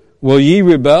do? Will ye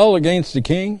rebel against the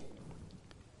king?"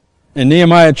 In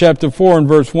Nehemiah chapter 4 and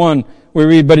verse 1, we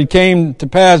read, "But it came to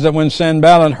pass that when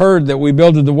Sanballat heard that we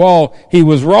builded the wall, he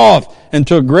was wroth and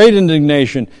took great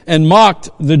indignation and mocked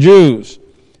the Jews."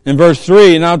 In verse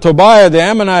 3, "Now Tobiah the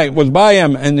Ammonite was by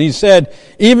him, and he said,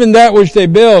 Even that which they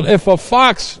build, if a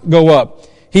fox go up,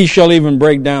 he shall even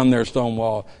break down their stone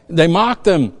wall." They mocked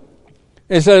him.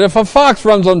 They said, if a fox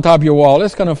runs on top of your wall,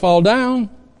 it's going to fall down.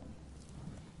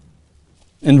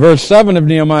 In verse 7 of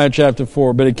Nehemiah chapter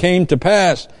 4, "But it came to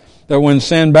pass that when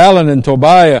Sanballat and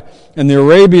Tobiah and the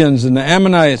Arabians and the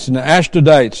Ammonites and the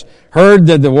Ashdodites heard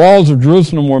that the walls of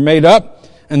Jerusalem were made up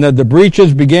and that the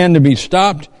breaches began to be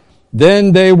stopped,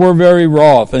 then they were very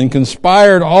wroth and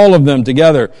conspired all of them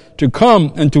together to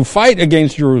come and to fight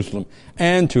against Jerusalem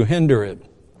and to hinder it."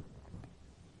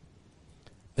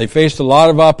 They faced a lot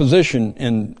of opposition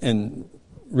in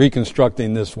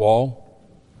reconstructing this wall.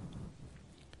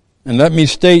 And let me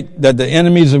state that the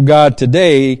enemies of God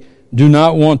today do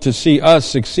not want to see us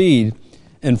succeed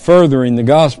in furthering the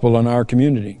gospel in our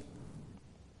community.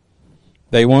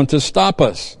 They want to stop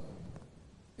us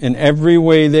in every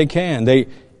way they can. They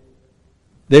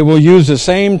will use the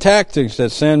same tactics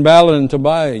that Sanballat and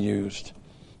Tobiah used.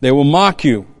 They will mock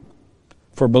you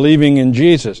for believing in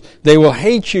Jesus. They will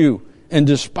hate you and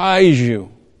despise you.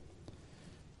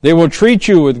 They will treat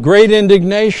you with great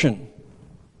indignation.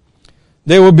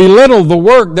 They will belittle the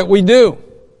work that we do.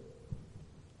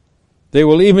 They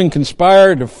will even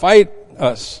conspire to fight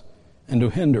us and to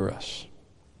hinder us.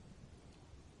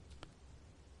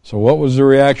 So what was the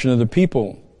reaction of the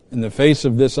people in the face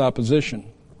of this opposition?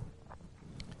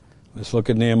 Let's look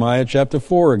at Nehemiah chapter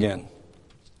 4 again.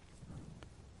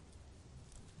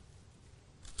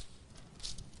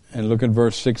 And look at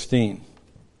verse 16.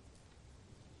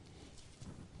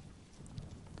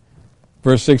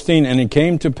 Verse 16, "And it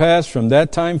came to pass from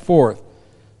that time forth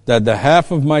that the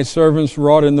half of my servants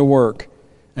wrought in the work,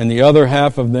 and the other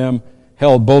half of them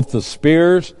held both the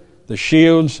spears, the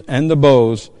shields, and the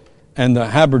bows, and the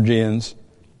habergeons,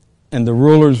 and the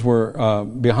rulers were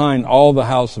behind all the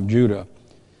house of Judah.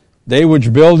 They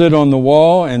which builded on the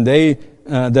wall, and they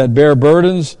that bear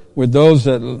burdens with those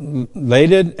that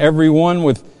laid it, every one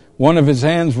with one of his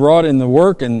hands wrought in the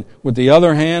work, and with the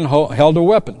other hand held a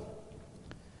weapon.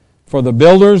 For the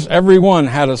builders, every one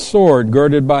had a sword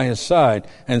girded by his side,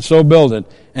 and so builded.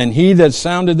 And he that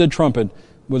sounded the trumpet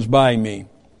was by me."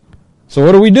 So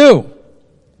what do we do?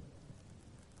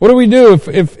 What do we do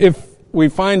if we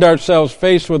find ourselves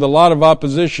faced with a lot of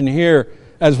opposition here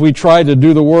as we try to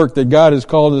do the work that God has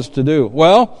called us to do?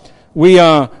 Well, we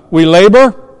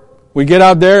labor. We get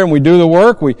out there and we do the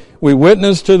work. We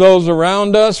witness to those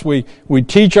around us. We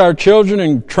teach our children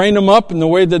and train them up in the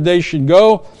way that they should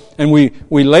go. And we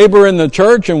labor in the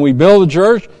church and we build the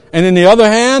church. And in the other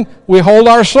hand, we hold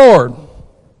our sword.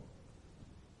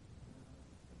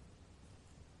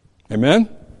 Amen?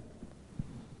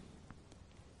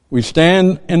 We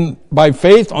stand by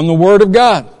faith on the Word of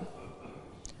God.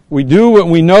 We do what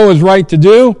we know is right to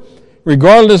do,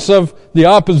 regardless of the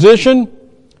opposition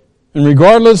and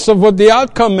regardless of what the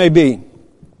outcome may be.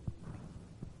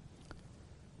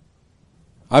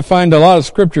 I find a lot of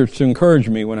scriptures to encourage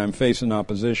me when I'm facing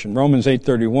opposition. Romans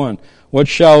 8:31, "What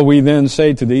shall we then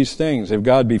say to these things? If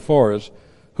God be for us,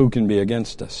 who can be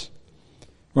against us?"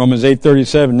 Romans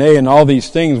 8:37, "Nay, in all these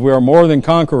things we are more than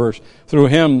conquerors through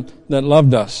him that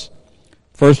loved us."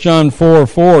 1 John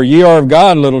 4:4, "Ye are of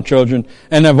God, little children,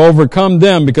 and have overcome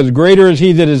them, because greater is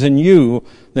he that is in you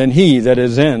than he that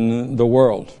is in the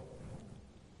world."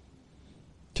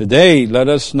 Today, let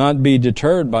us not be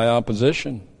deterred by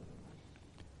opposition.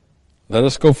 Let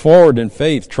us go forward in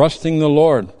faith, trusting the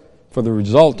Lord for the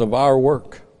result of our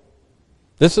work.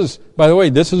 This is, by the way,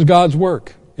 this is God's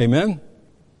work. Amen?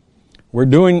 We're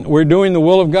doing the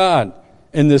will of God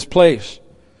in this place.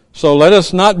 So let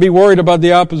us not be worried about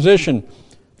the opposition.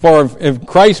 For if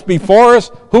Christ be for us,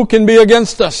 who can be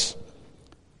against us?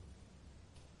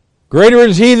 Greater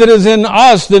is He that is in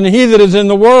us than he that is in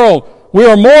the world. We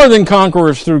are more than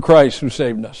conquerors through Christ who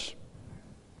saved us.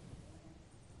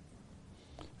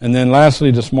 And then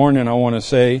lastly this morning I want to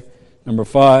say, number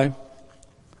 5,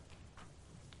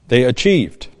 they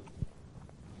achieved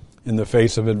in the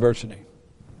face of adversity.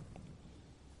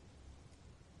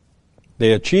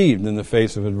 They achieved in the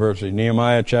face of adversity.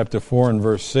 Nehemiah chapter 4 and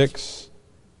verse 6.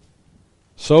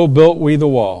 So built we the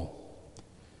wall,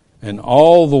 and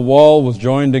all the wall was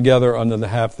joined together under the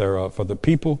half thereof, for the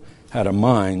people had a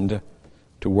mind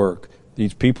to work.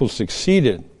 These people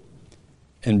succeeded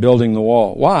in building the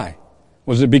wall. Why?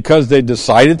 Was it because they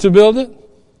decided to build it?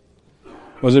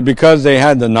 Was it because they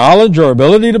had the knowledge or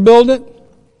ability to build it?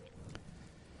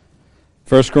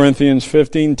 1 Corinthians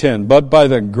 15:10, but by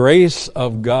the grace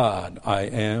of God I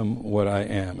am what I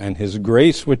am, and His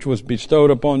grace which was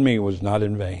bestowed upon me was not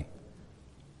in vain.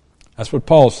 That's what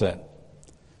Paul said.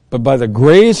 But by the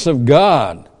grace of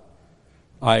God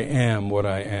I am what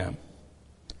I am.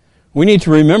 We need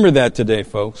to remember that today,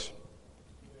 folks.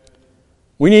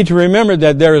 We need to remember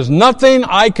that there is nothing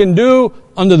I can do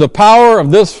under the power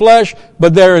of this flesh,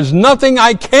 but there is nothing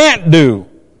I can't do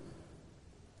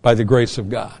by the grace of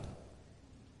God.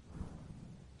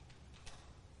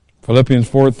 Philippians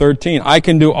 4:13, I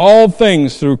can do all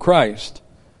things through Christ,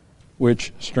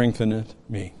 which strengtheneth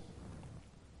me.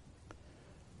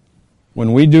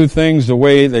 When we do things the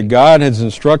way that God has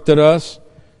instructed us,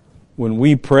 when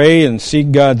we pray and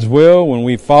seek God's will, when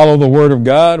we follow the Word of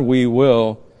God, we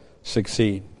will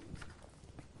succeed.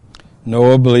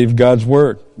 Noah believed God's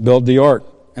Word, built the ark,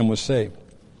 and was saved.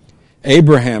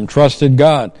 Abraham trusted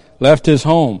God, left his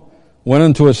home, went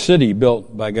into a city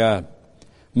built by God.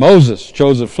 Moses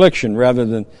chose affliction rather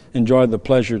than enjoy the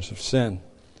pleasures of sin.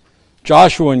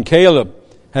 Joshua and Caleb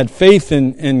had faith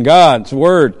in God's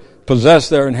Word, possessed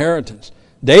their inheritance.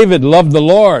 David loved the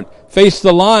Lord, faced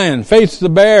the lion, faced the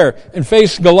bear, and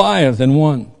faced Goliath and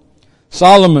won.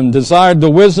 Solomon desired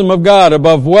the wisdom of God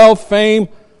above wealth, fame,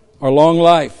 or long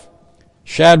life.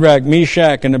 Shadrach,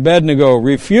 Meshach, and Abednego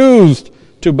refused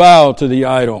to bow to the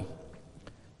idol.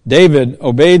 Daniel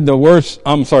obeyed the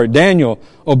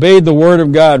word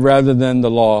of God rather than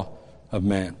the law of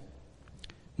man.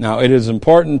 Now, it is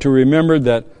important to remember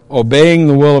that obeying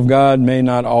the will of God may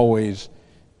not always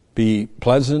be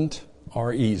pleasant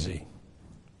or easy.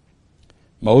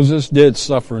 Moses did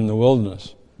suffer in the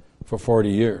wilderness for 40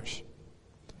 years.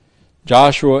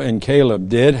 Joshua and Caleb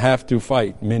did have to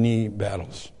fight many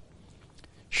battles.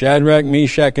 Shadrach,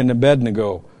 Meshach, and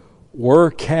Abednego were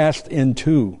cast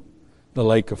into the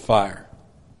lake of fire.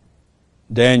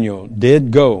 Daniel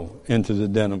did go into the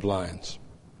den of lions.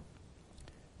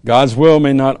 God's will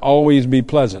may not always be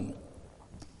pleasant,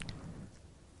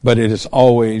 but it is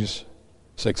always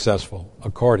successful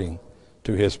according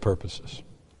to His purposes.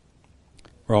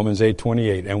 Romans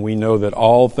 8:28, and we know that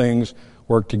all things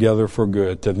work together for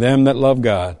good to them that love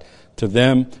God, to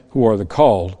them who are the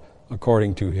called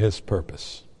according to His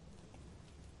purpose.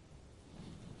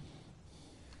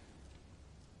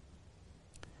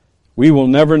 We will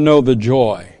never know the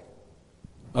joy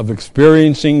of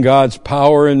experiencing God's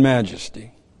power and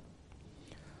majesty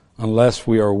unless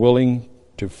we are willing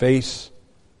to face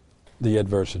the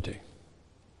adversity.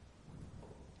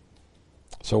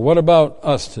 So what about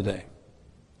us today?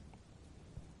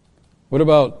 What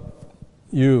about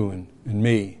you and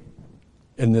me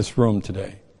in this room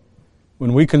today?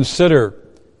 When we consider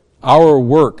our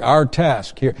work, our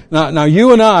task here. Now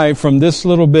you and I, from this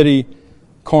little bitty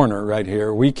corner right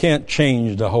here, we can't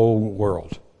change the whole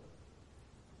world.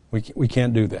 We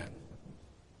can't do that.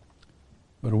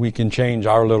 But we can change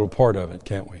our little part of it,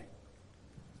 can't we?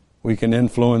 We can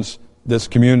influence this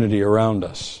community around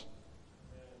us.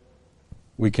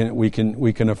 We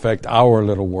can affect our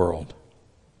little world.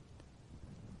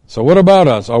 So what about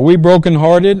us? Are we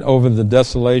brokenhearted over the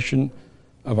desolation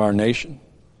of our nation?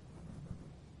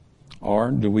 Or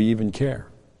do we even care?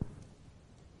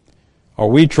 Are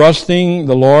we trusting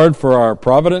the Lord for our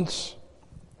providence?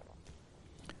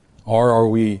 Or are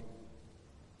we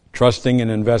trusting and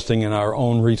investing in our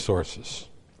own resources?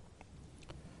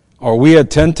 Are we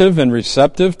attentive and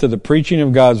receptive to the preaching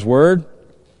of God's Word?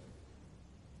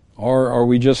 Or are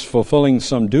we just fulfilling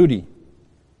some duty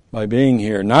by being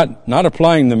here, not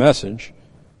applying the message,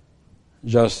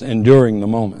 just enduring the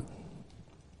moment?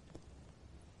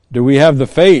 Do we have the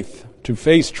faith to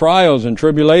face trials and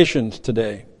tribulations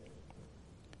today?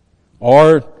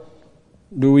 Or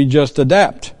do we just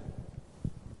adapt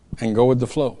and go with the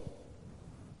flow?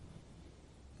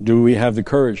 Do we have the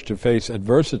courage to face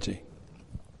adversity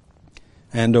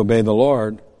and obey the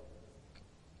Lord,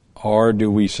 or do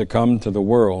we succumb to the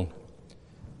world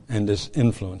and its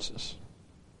influences?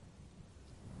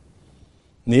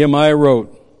 Nehemiah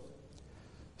wrote,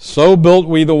 "So built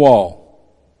we the wall,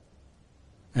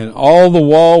 and all the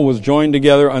wall was joined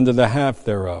together under the half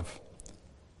thereof,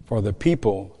 for the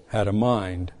people had a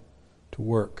mind to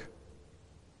work."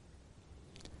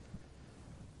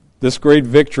 This great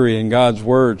victory in God's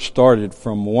Word started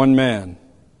from one man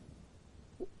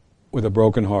with a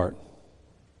broken heart.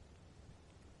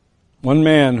 One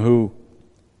man who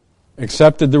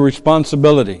accepted the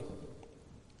responsibility.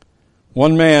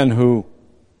 One man who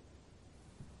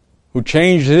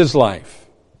changed his life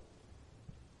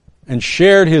and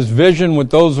shared his vision with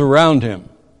those around him.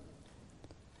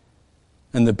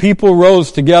 And the people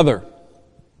rose together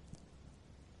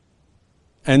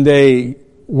and they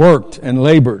worked and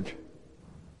labored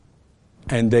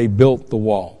and they built the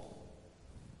wall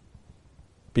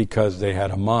because they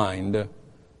had a mind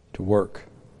to work.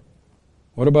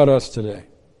 What about us today?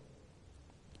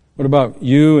 What about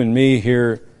you and me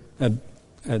here at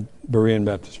Berean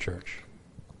Baptist Church?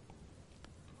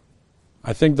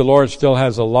 I think the Lord still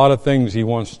has a lot of things He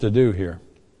wants to do here.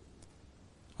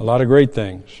 A lot of great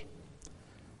things.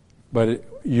 But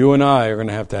you and I are going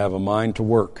to have a mind to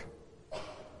work.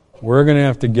 We're going to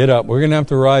have to get up. We're going to have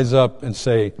to rise up and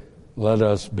say, let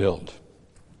us build.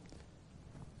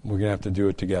 We're going to have to do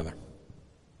it together.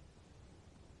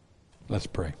 Let's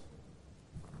pray.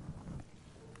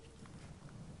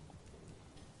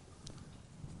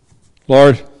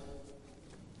 Lord,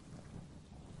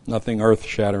 nothing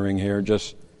earth-shattering here,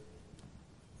 just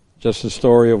the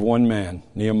story of one man,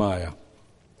 Nehemiah,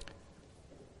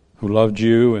 who loved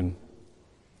you and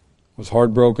was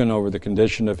heartbroken over the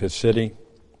condition of his city.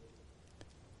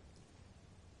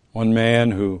 One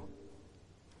man who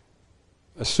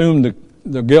assumed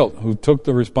the guilt, who took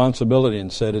the responsibility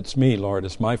and said, "It's me, Lord,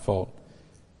 it's my fault.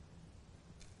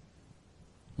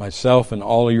 Myself and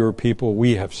all of your people,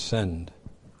 we have sinned."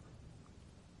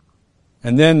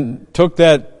 And then took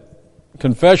that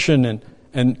confession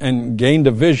and gained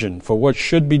a vision for what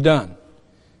should be done.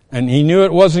 And he knew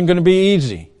it wasn't going to be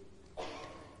easy.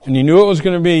 And he knew it was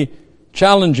going to be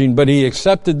challenging, but he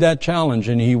accepted that challenge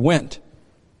and he went.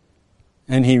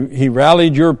 And he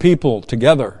rallied your people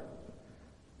together.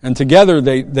 And together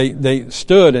they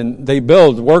stood and they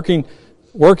built, working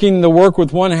the work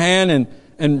with one hand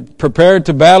and prepared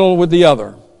to battle with the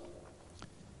other.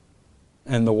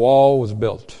 And the wall was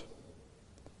built.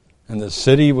 And the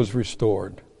city was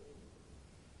restored.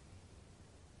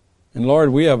 And Lord,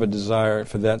 we have a desire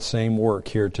for that same work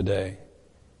here today,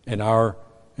 in our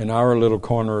little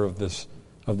corner of this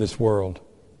world.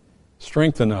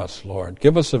 Strengthen us, Lord.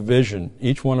 Give us a vision,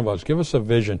 each one of us. Give us a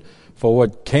vision for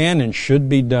what can and should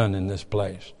be done in this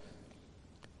place.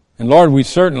 And Lord, we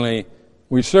certainly,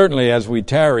 as we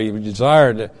tarry, we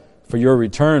desire for your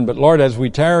return. But Lord, as we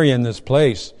tarry in this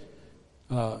place,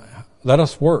 let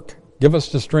us work. Give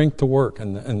us the strength to work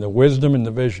and the wisdom and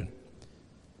the vision.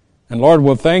 And Lord,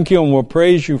 we'll thank you and we'll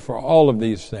praise you for all of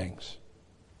these things.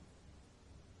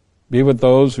 Be with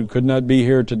those who could not be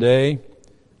here today.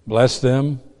 Bless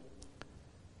them.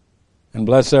 And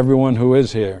bless everyone who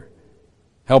is here.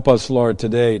 Help us, Lord,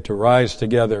 today to rise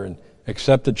together and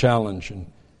accept the challenge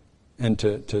and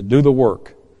to do the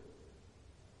work.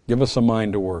 Give us a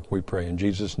mind to work, we pray. In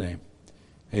Jesus' name,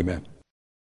 amen.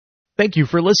 Thank you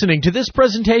for listening to this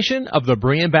presentation of the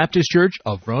Berean Baptist Church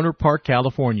of Rohnert Park,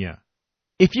 California.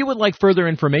 If you would like further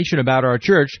information about our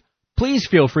church, please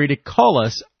feel free to call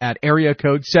us at area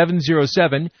code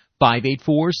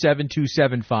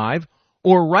 707-584-7275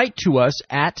 or write to us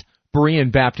at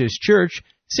Berean Baptist Church,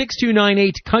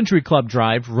 6298 Country Club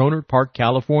Drive, Rohnert Park,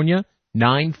 California,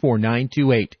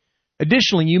 94928.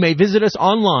 Additionally, you may visit us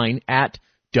online at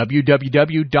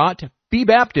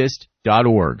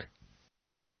www.bbaptist.org.